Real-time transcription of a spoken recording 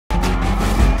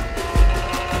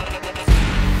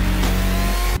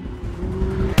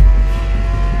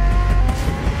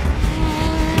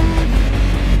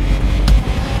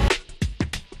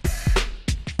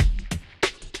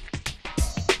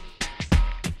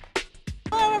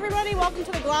welcome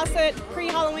to the Glossit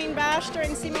pre-Halloween bash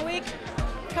during SEMA week.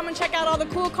 Come and check out all the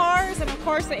cool cars and of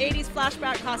course the 80s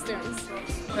flashback costumes.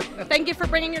 Thank you for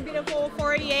bringing your beautiful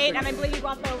 488, and I believe you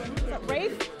brought the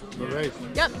Wraith? The Wraith.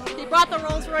 Yep, you brought the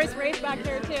Rolls-Royce Wraith back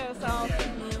here too, so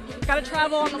got to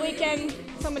travel on the weekend,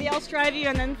 somebody else drive you,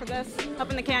 and then for this, up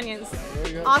in the canyons.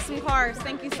 Awesome cars,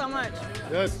 thank you so much.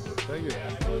 Yes, thank you.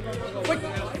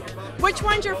 Which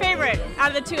one's your favorite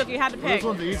out of the two if you had to pick? This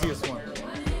one's the easiest one.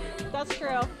 That's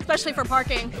true, especially for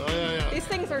parking. Oh, yeah. These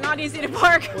things are not easy to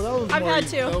park. Well, I've had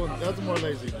to. That's more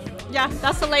lazy. Yeah,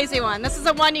 that's the lazy one. This is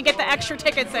the one you get the extra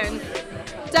tickets in.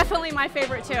 Definitely my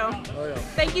favorite too. Oh, yeah.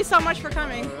 Thank you so much for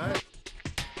coming. All right.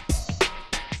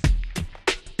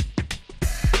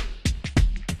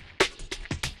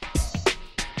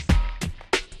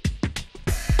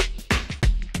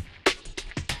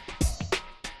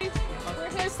 We're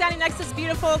here standing next to this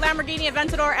beautiful Lamborghini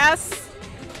Aventador S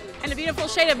and a beautiful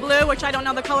shade of blue, which I don't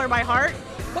know the color by heart.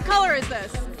 What color is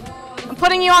this? I'm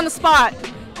putting you on the spot.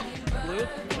 Blue?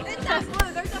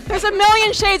 There's a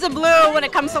million shades of blue when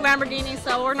it comes to Lamborghini,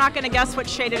 so we're not going to guess which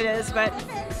shade it is, but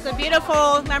it's a beautiful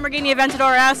Lamborghini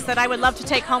Aventador S that I would love to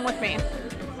take home with me.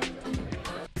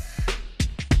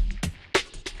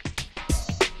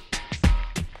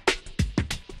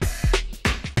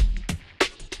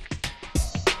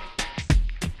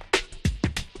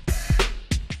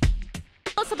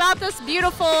 Tell us about this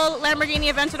beautiful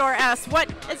Lamborghini Aventador S. What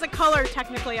is the color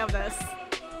technically of this?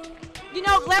 You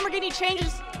know, Lamborghini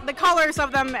changes the colors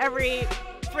of them every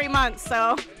 3 months,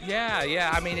 so. Yeah.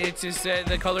 I mean, it's just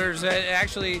the colors.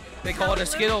 Actually, they call it a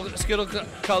skittle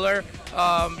color.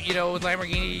 You know, with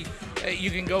Lamborghini,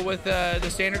 you can go with the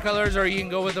standard colors, or you can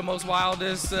go with the most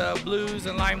wildest blues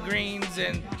and lime greens,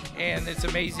 and it's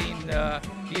amazing.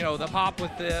 You know, the pop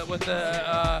with the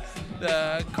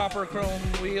copper chrome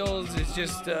wheels is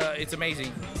just it's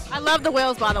amazing. I love the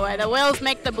wheels, by the way. The wheels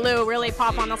make the blue really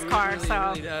pop on this car. It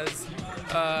really does.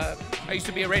 I used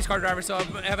to be a race car driver, so I'm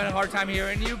having a hard time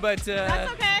hearing you, but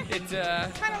that's okay. It's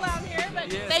kind of loud here,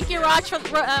 but yes. Thank you, Rich,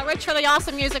 for the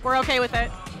awesome music. We're okay with it.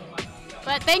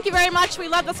 But thank you very much. We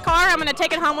love this car. I'm going to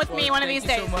take it home with me one of these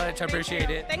days. Thank you so much. I appreciate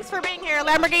it. Thanks for being here.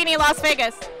 Lamborghini, Las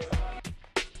Vegas.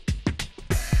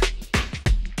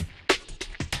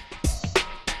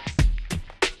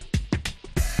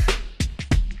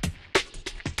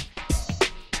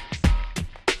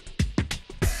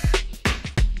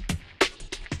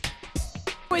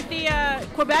 With the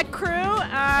Quebec crew,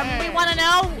 we want to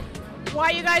know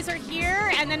why you guys are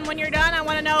here, and then when you're done, I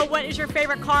want to know what is your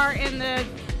favorite car in the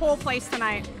whole place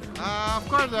tonight. Of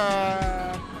course,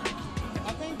 I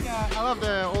think I love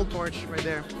the old Porsche right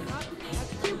there.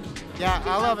 Yeah,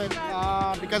 I love it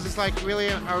because it's like really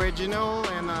original,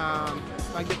 and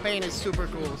like the paint is super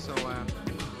cool. So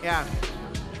yeah,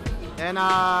 and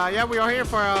yeah, we are here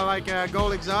for like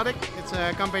Gold Exotic. It's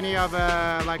a company of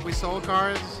like we sold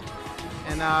cars.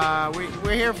 And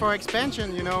we're here for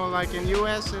expansion, you know, like in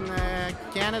US and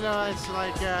Canada. It's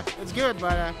like it's good,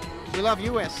 but we love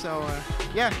US, so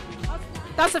yeah.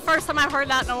 That's the first time I've heard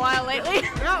that in a while lately.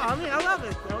 Yeah, I mean, I love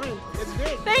it. I mean, it's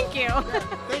great. Thank you. Yeah,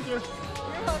 thank you. You're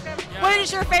welcome. Yeah. What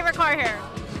is your favorite car here?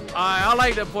 I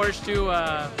like the Porsche too,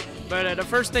 but the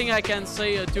first thing I can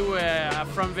say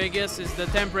from Vegas is the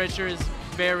temperature is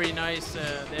very nice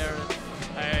there.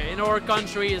 In our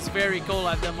country, it's very cold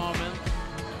at the moment.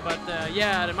 But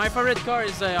yeah, my favorite car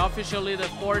is officially the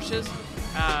Porsches.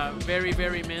 Very,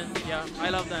 very mint. Yeah, I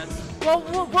love that. Well,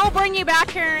 we'll bring you back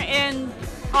here in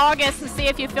August and see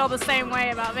if you feel the same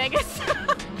way about Vegas.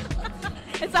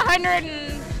 It's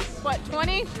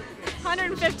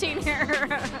 115 here.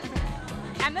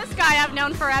 And this guy I've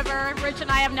known forever. Rich and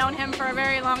I have known him for a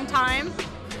very long time.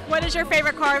 What is your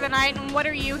favorite car of the night, and what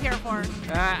are you here for?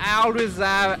 I always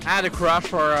had a crush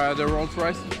for the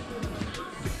Rolls-Royce.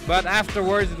 But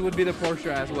afterwards, it would be the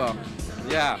Porsche as well.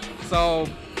 Yeah, so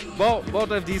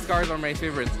both of these cars are my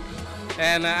favorites.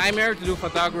 And I'm here to do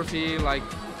photography like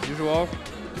usual.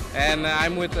 And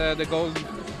I'm with the Gold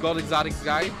Exotics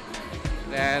guy.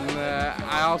 And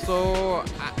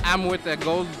I'm with the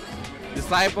Gold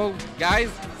Disciple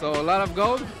guys, so a lot of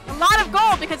gold. A lot of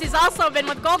gold, because he's also been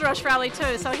with Gold Rush Rally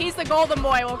too, so he's the golden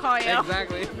boy, we'll call you.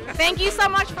 Exactly. Thank you so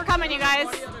much for coming, you guys.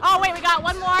 Oh wait, we got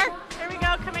one more. Here we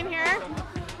go, come in here.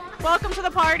 Welcome to the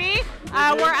party.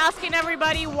 We're asking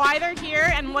everybody why they're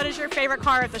here and what is your favorite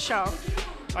car at the show.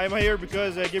 I'm here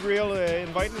because Gabriel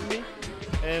invited me,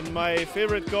 and my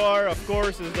favorite car, of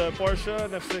course, is the Porsche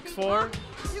 964.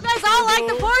 You guys all like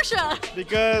the Porsche!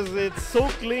 Because it's so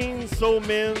clean, so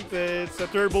mint. It's a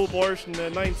turbo Porsche in the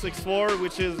 964,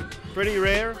 which is pretty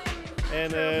rare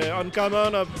and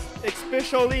uncommon,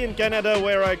 especially in Canada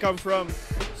where I come from.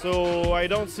 so I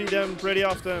don't see them pretty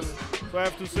often. So I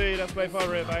have to say that's my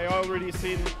favorite. I already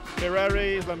seen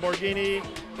Ferraris, Lamborghini,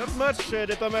 not much De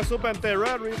Tomaso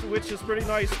Pantera, which is pretty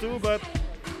nice too, but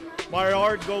my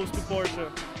heart goes to Porsche.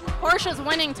 Porsche's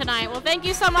winning tonight. Well, thank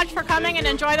you so much for coming and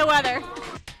enjoy the weather.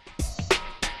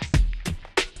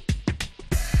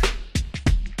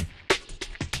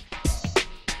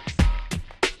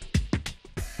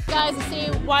 Guys, to see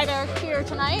why they're here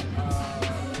tonight.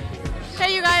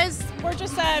 Okay, you guys, we're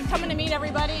just coming to meet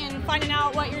everybody and finding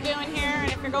out what you're doing here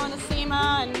and if you're going to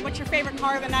SEMA and what's your favorite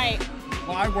car of the night.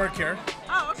 Well, I work here.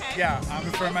 Oh, okay. Yeah, I'm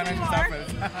the store manager's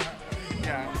office.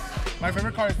 Yeah. My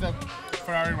favorite car is the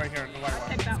Ferrari right here, the white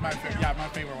one. It's my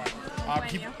favorite one.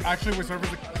 Actually, we serve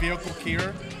as a vehicle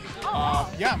here.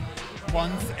 Yeah,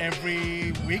 once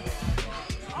every week.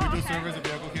 We do serve as a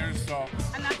vehicle here, so.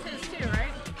 And that's his too,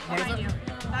 right? What is it?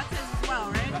 That's his as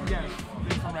well, right? Yeah,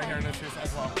 this one right here, this is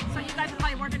as well. So you guys are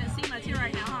probably working at SEMA too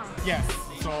right now, huh? Yes.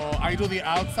 So I do the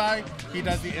outside, he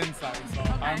does the inside. So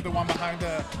I'm the one behind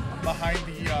the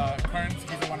curtains,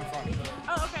 he's the one in front.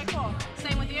 Oh, okay, cool.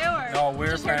 Same with you, or no, we're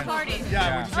just your party?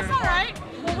 Yeah, that's all right.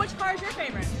 Well, which car is your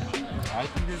favorite? I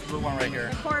think this blue one right here.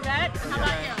 The Corvette. How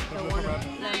about you? The blue Corvette.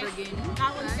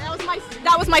 Lamborghini.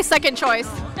 That was my second choice.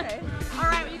 Okay. All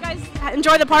right, well, you guys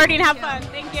enjoy the party and have fun.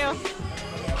 Thank you.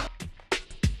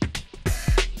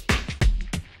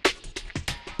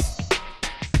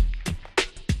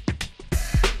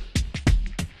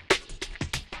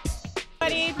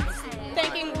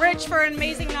 Thanking Rich for an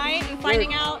amazing night and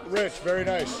finding out. Rich, very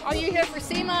nice. Are you here for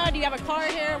SEMA? Do you have a car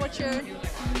here?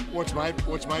 What's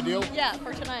my deal? Yeah,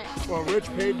 for tonight. Well, Rich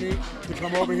paid me to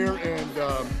come over here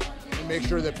and make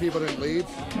sure that people didn't leave.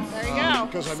 There you go.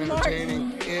 Because I'm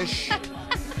entertaining-ish.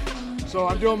 So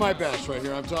I'm doing my best right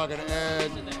here. I'm talking to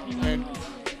Ed and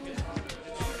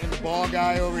the ball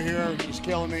guy over here. He's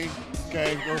killing me.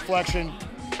 Okay, the reflection.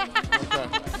 Okay.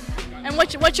 And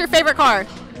what's your favorite car?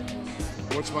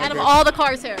 What's my out of all the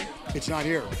cars here? It's not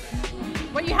here.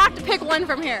 Well, you have to pick one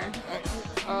from here.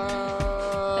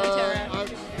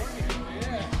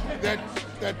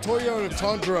 That Toyota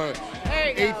Tundra,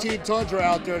 18 Tundra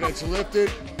out there that's lifted,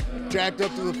 jacked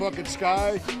up to the fucking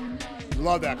sky.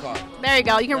 Love that car. There you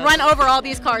go. You can run over all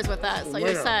these cars with that, so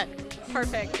you're set.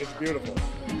 Perfect. It's beautiful.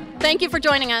 Thank you for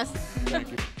joining us.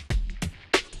 Thank you.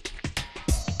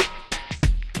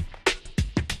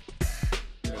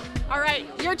 All right,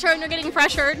 your turn. You're getting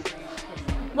pressured.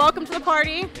 Welcome to the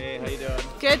party. Hey, how you doing?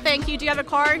 Good, thank you. Do you have a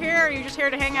car here, or are you just here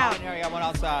to hang out? Yeah, I got one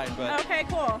outside, but okay,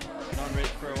 cool. I've known Rich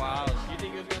for a while.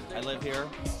 I live here.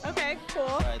 Okay, cool.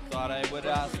 I thought I would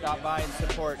stop by and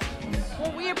support.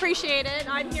 Well, we appreciate it.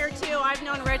 I'm here too. I've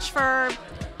known Rich for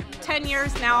 10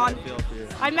 years now.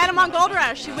 I met him on Gold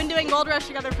Rush. We've been doing Gold Rush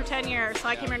together for 10 years, so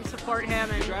I came here to support him.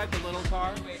 And you drive the little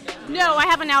car? No, I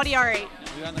have an Audi R8.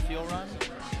 Were you on the fuel run?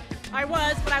 I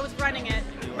was, but I was running it.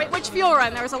 Wait, which fuel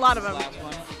run? There was a lot of them. Last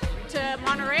one? To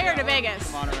Monterey or to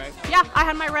Vegas? Monterey. Yeah, I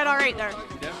had my red R8 there.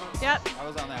 Yep. I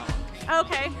was on that one.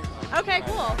 Okay. Okay,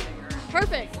 cool.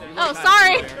 Perfect. Oh,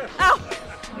 sorry. Oh,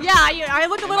 yeah, I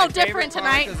look a little different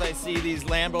tonight. Because I see these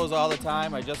Lambos all the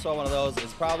time. I just saw one of those.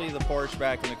 It's probably the Porsche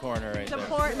back in the corner right there.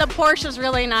 The Porsche is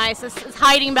really nice. It's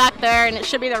hiding back there, and it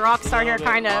should be the rock star here,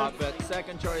 kind of. But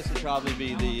second choice would probably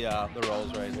be the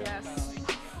Rolls right here. Yes.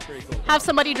 Pretty cool. Have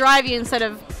somebody drive you instead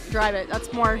of drive it. That's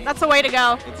the way to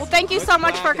go. Well, thank you so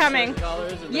much for coming.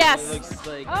 Yes.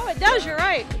 Oh, it does. You're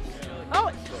right.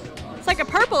 Oh, it's like a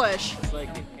purplish.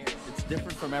 It's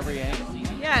different from every angle.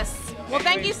 Yes. Well,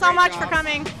 thank you so much for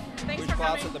coming. Thanks for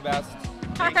coming. At the best.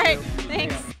 All right.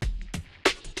 Thanks.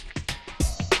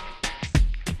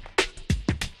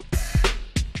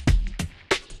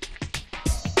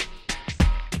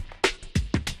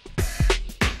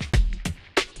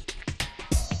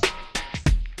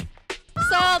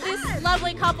 So this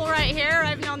lovely couple right here,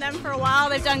 I've known them for a while.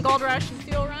 They've done Gold Rush and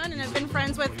Fuel Run, and have been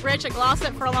friends with Rich at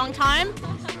Glossop for a long time.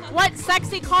 What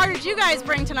sexy car did you guys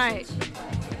bring tonight?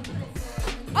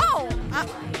 Oh,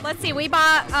 let's see. We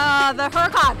bought the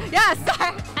Huracan. Yes.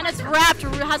 And it's wrapped.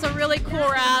 It has a really cool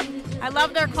wrap. I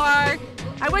love their car.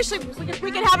 I wish we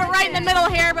could have it right in the middle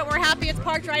here, but we're happy it's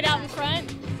parked right out in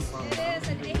front. It is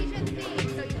an Asian theme,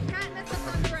 so you can't miss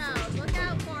us on the road. Look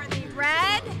out for the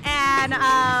red and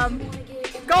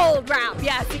gold wrap.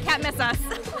 Yes, you can't miss us.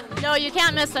 No, you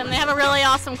can't miss them. They have a really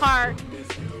awesome car.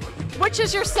 Which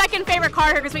is your second favorite car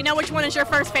here? Because we know which one is your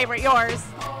first favorite. Yours.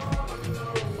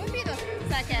 Would be the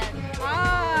second.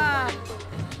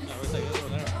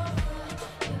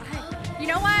 You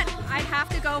know what? I'd have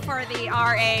to go for the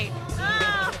R8.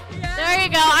 Yeah. There you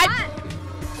go.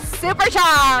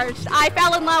 Supercharged. I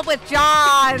fell in love with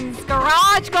John's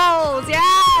Garage Goals.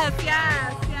 Yes,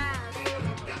 yes, yes.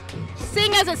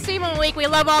 guys at SEMA Week, we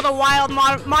love all the wild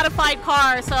modified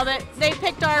cars. So that they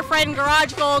picked our friend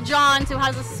Garage Gold John, who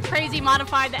has this crazy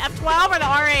modified, the F12 or the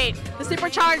R8, the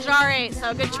supercharged R8.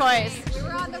 So good choice. We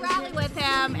were on the rally with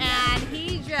him, and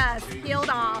he just peeled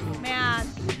off, man.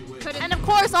 And of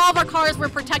course, all of our cars were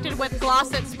protected with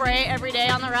Glossit spray every day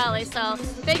on the rally. So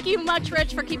thank you much,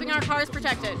 Rich, for keeping our cars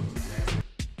protected.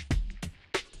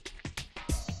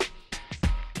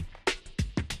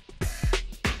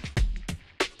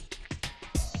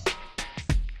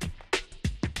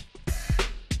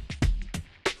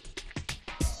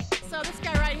 So this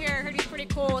guy right here, I heard he's pretty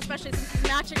cool, especially since he's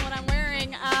matching what I'm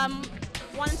wearing.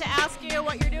 Wanted to ask you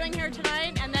what you're doing here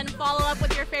tonight, and then follow up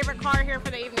with your favorite car here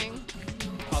for the evening.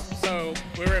 So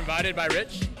we were invited by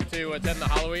Rich to attend the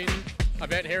Halloween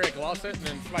event here at Glossit,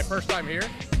 and it's my first time here.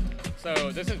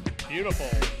 So this is beautiful,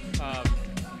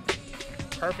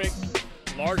 perfect,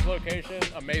 large location,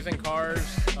 amazing cars,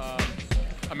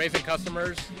 amazing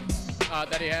customers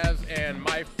that he has. And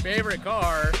my favorite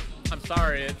car, I'm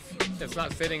sorry, it's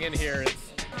not sitting in here.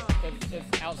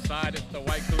 It's outside. It's the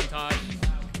white Countach.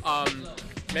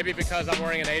 Maybe because I'm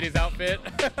wearing an 80s outfit.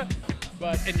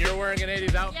 And you're wearing an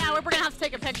 80s outfit? Yeah, we're going to have to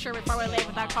take a picture before we leave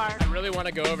with that car. I really want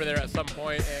to go over there at some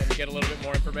point and get a little bit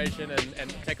more information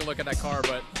and take a look at that car.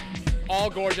 But all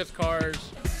gorgeous cars,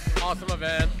 awesome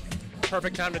event,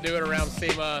 perfect time to do it around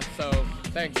SEMA. So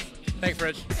thanks. Thanks,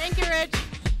 Rich. Thank you, Rich.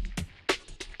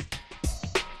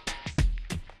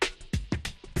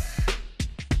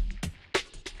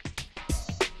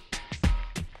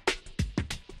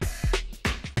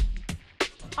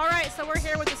 All right, so we're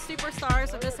here with the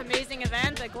superstars of this amazing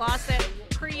event, the Glossit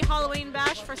pre-Halloween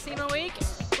bash for SEMA Week.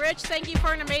 Rich, thank you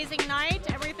for an amazing night.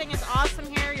 Everything is awesome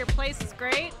here. Your place is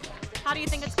great. How do you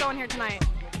think it's going here tonight?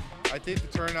 I think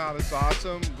the turnout is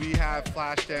awesome. We have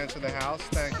Flashdance in the house,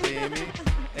 thanks to Amy.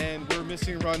 And we're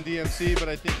missing Run DMC, but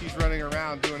I think he's running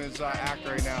around doing his act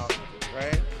right now,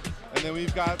 right? And then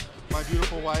we've got my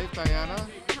beautiful wife, Diana,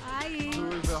 Hi. who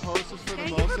is the hostess for the Thank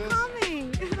you for Moses.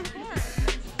 coming.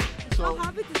 So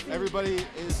happy to see everybody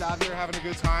is out here having a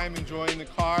good time, enjoying the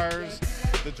cars,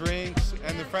 the drinks,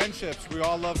 and the friendships. We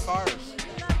all love cars.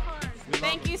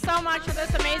 Thank you so much for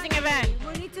this amazing event.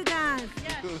 We need to dance.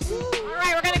 All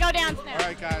right, we're going to go dance now. All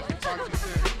right, guys, we'll talk to you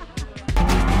soon.